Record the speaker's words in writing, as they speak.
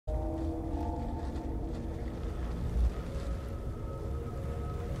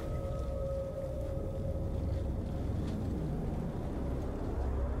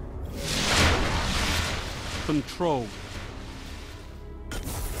Control.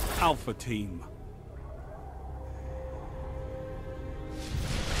 Alpha Team.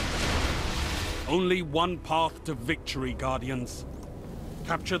 Only one path to victory, Guardians.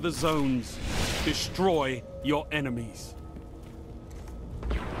 Capture the zones. Destroy your enemies.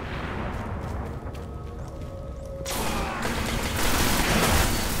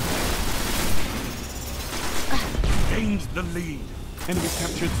 Gains the lead. Enemy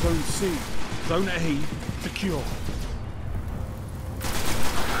captured Zone C. Zone A secure.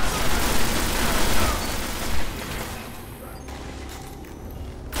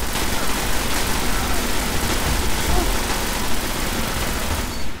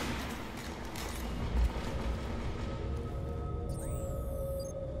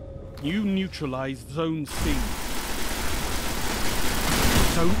 You neutralized Zone C.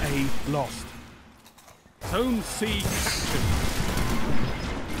 Zone A lost. Zone C captured.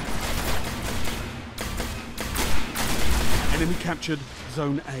 Enemy captured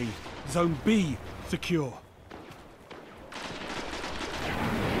Zone A. Zone B secure.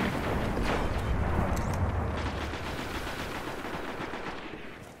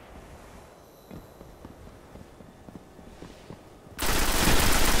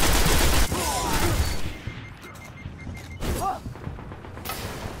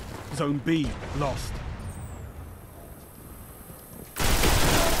 Zone B lost.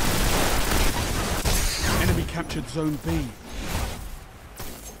 Enemy captured Zone B.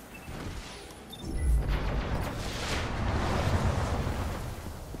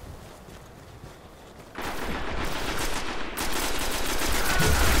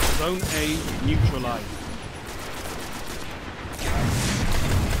 Zone A neutralized.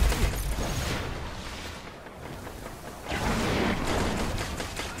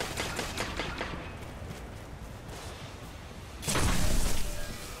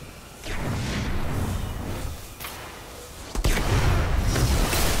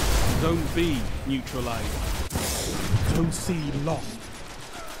 Zone B neutralized. Zone C lost.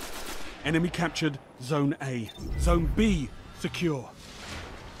 Enemy captured Zone A. Zone B secure.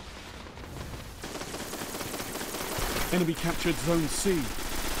 Enemy captured Zone C.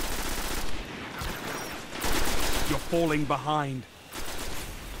 You're falling behind.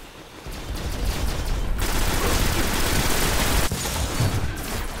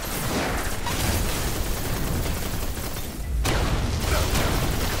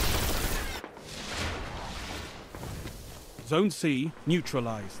 Zone C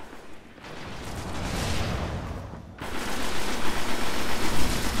neutralized.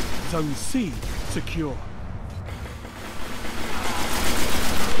 Zone C secure.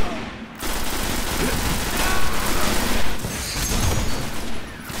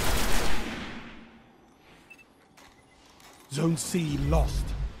 Zone C lost.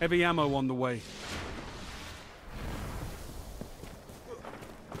 Heavy ammo on the way.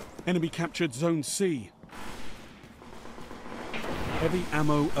 Enemy captured Zone C. Heavy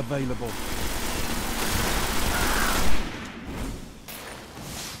ammo available.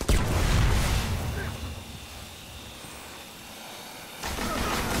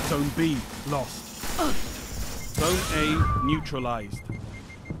 Zone B lost. Zone A neutralized.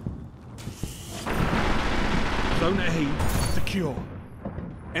 Zone A secure.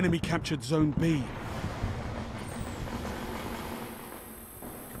 Enemy captured Zone B.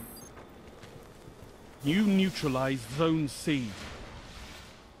 You neutralized Zone C.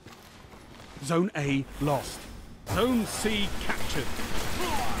 Zone A lost. Zone C captured.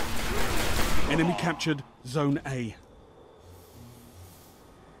 Enemy captured Zone A.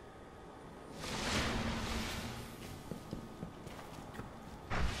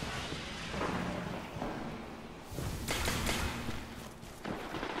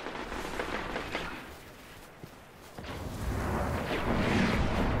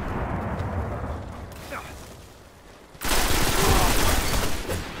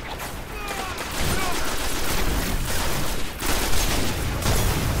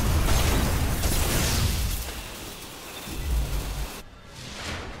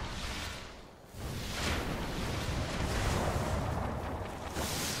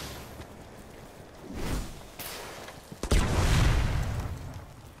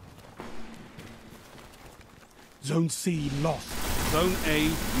 Zone C lost. Zone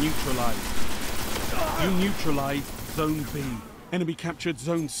A neutralized. You neutralized Zone B. Enemy captured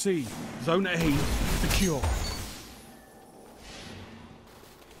Zone C. Zone A secure.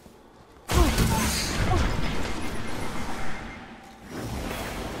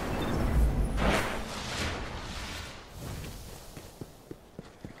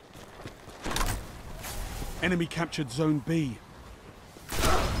 Enemy captured Zone B.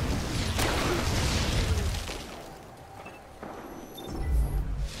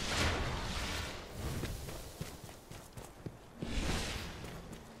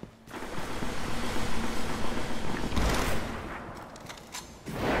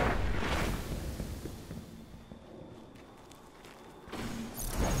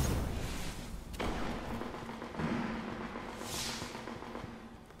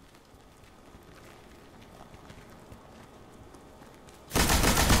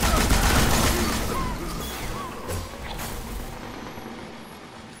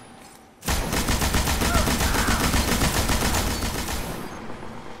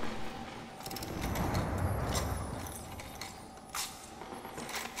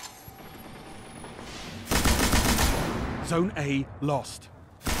 Zone A lost.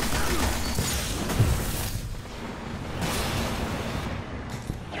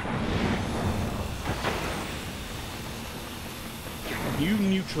 You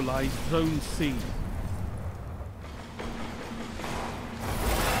neutralized Zone C.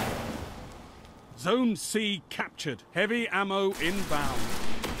 Zone C captured. Heavy ammo inbound.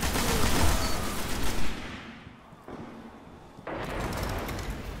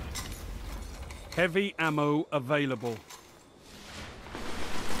 Heavy ammo available.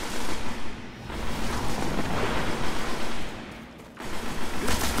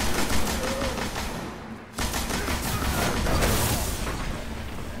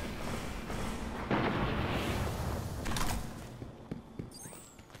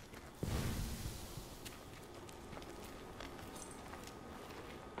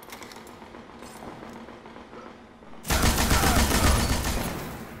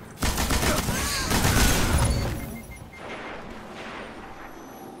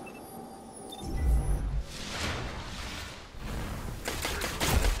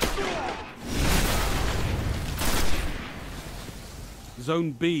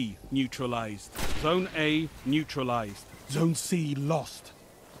 Zone B neutralized. Zone A neutralized. Zone C lost.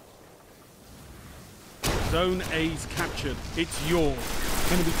 Zone A's captured. It's yours.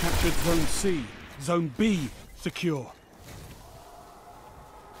 Enemy captured Zone C. Zone B secure.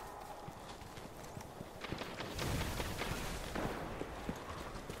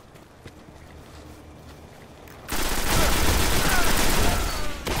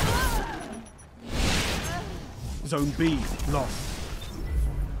 Zone B lost.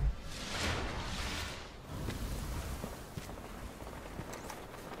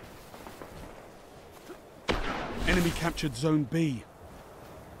 Enemy captured Zone B.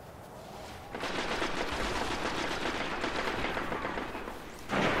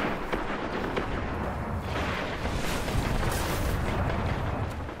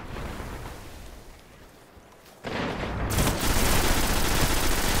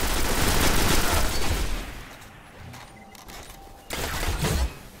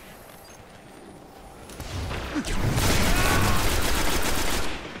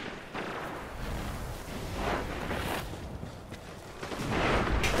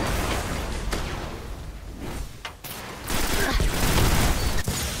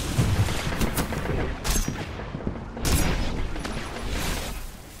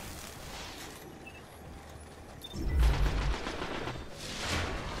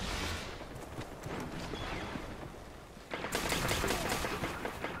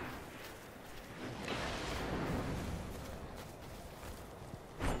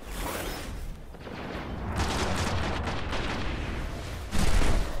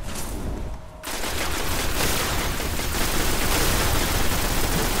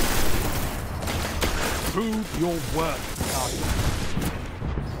 Prove your worth, Guardian.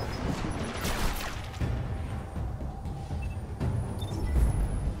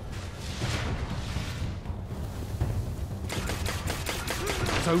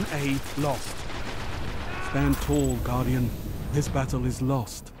 Zone A lost. Stand tall, Guardian. This battle is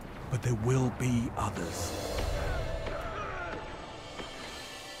lost, but there will be others.